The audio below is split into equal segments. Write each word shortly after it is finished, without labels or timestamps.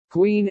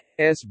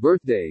Queen's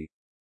birthday.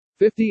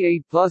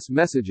 58 plus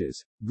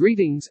messages,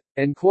 greetings,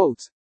 and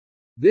quotes.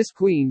 This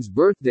Queen's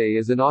birthday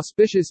is an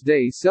auspicious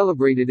day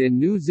celebrated in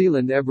New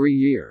Zealand every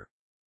year.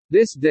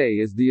 This day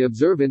is the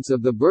observance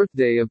of the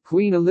birthday of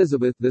Queen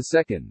Elizabeth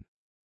II.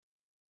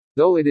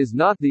 Though it is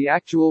not the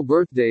actual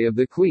birthday of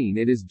the Queen,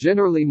 it is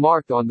generally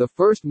marked on the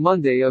first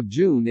Monday of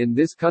June in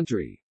this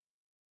country.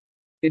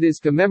 It is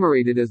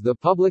commemorated as the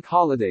public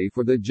holiday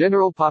for the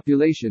general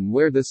population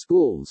where the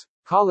schools,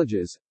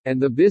 colleges, and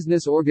the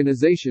business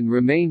organization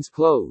remains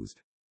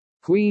closed.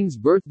 Queen's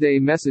birthday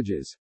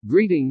messages,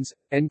 greetings,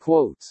 and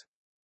quotes.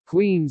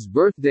 Queen's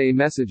birthday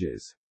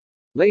messages.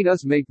 Let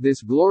us make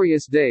this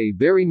glorious day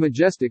very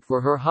majestic for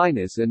Her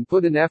Highness and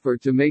put an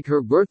effort to make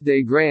her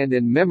birthday grand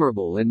and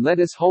memorable, and let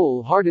us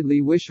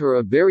wholeheartedly wish her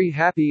a very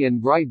happy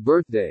and bright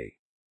birthday.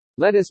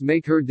 Let us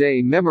make her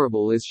day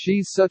memorable, as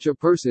she's such a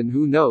person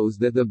who knows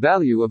that the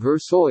value of her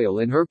soil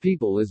and her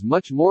people is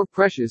much more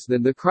precious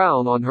than the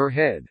crown on her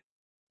head.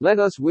 Let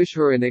us wish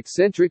her an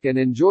eccentric and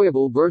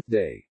enjoyable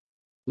birthday.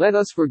 Let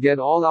us forget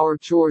all our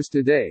chores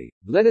today,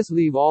 let us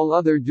leave all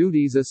other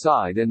duties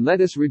aside, and let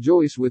us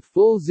rejoice with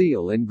full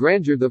zeal and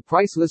grandeur the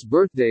priceless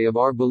birthday of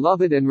our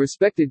beloved and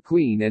respected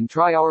Queen, and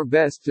try our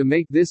best to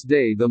make this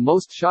day the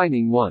most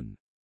shining one.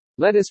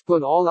 Let us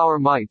put all our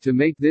might to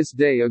make this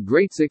day a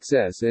great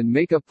success and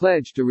make a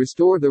pledge to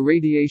restore the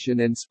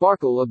radiation and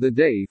sparkle of the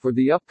day for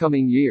the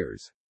upcoming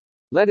years.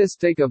 Let us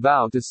take a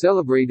vow to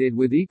celebrate it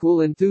with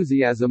equal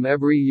enthusiasm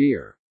every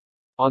year.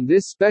 On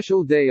this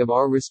special day of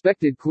our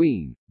respected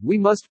Queen, we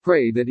must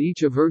pray that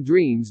each of her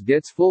dreams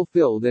gets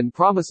fulfilled and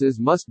promises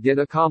must get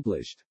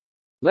accomplished.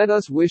 Let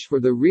us wish for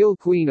the real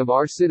Queen of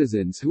our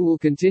citizens, who will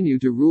continue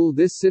to rule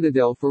this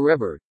citadel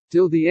forever,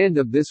 till the end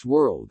of this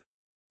world.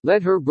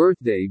 Let her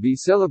birthday be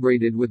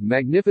celebrated with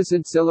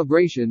magnificent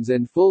celebrations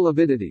and full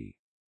avidity.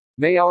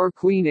 May our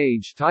Queen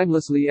age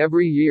timelessly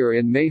every year,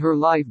 and may her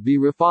life be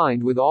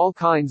refined with all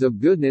kinds of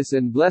goodness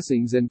and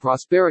blessings, and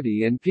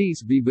prosperity and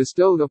peace be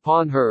bestowed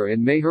upon her,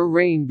 and may her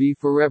reign be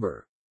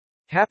forever.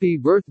 Happy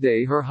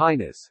birthday, Her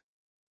Highness.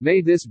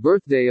 May this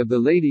birthday of the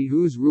lady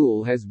whose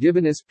rule has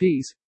given us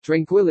peace,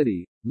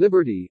 tranquility,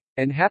 liberty,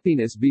 and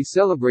happiness be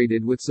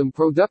celebrated with some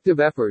productive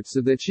efforts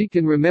so that she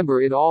can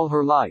remember it all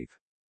her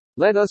life.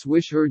 Let us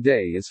wish her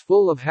day is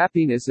full of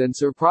happiness and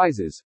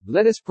surprises.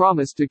 Let us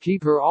promise to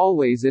keep her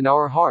always in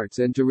our hearts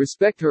and to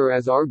respect her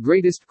as our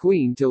greatest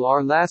Queen till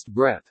our last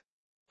breath.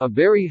 A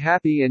very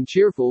happy and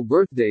cheerful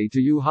birthday to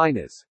you,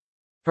 Highness.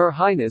 Her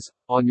Highness,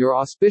 on your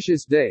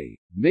auspicious day,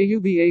 may you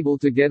be able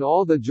to get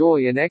all the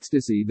joy and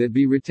ecstasy that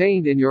be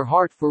retained in your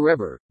heart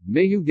forever.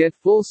 May you get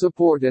full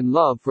support and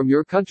love from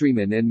your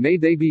countrymen, and may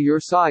they be your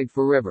side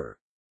forever.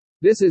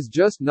 This is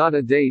just not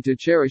a day to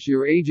cherish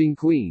your aging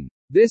Queen.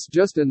 This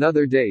just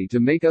another day to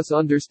make us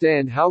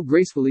understand how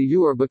gracefully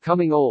you are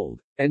becoming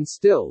old, and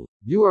still,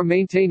 you are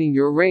maintaining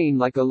your reign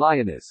like a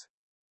lioness.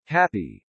 Happy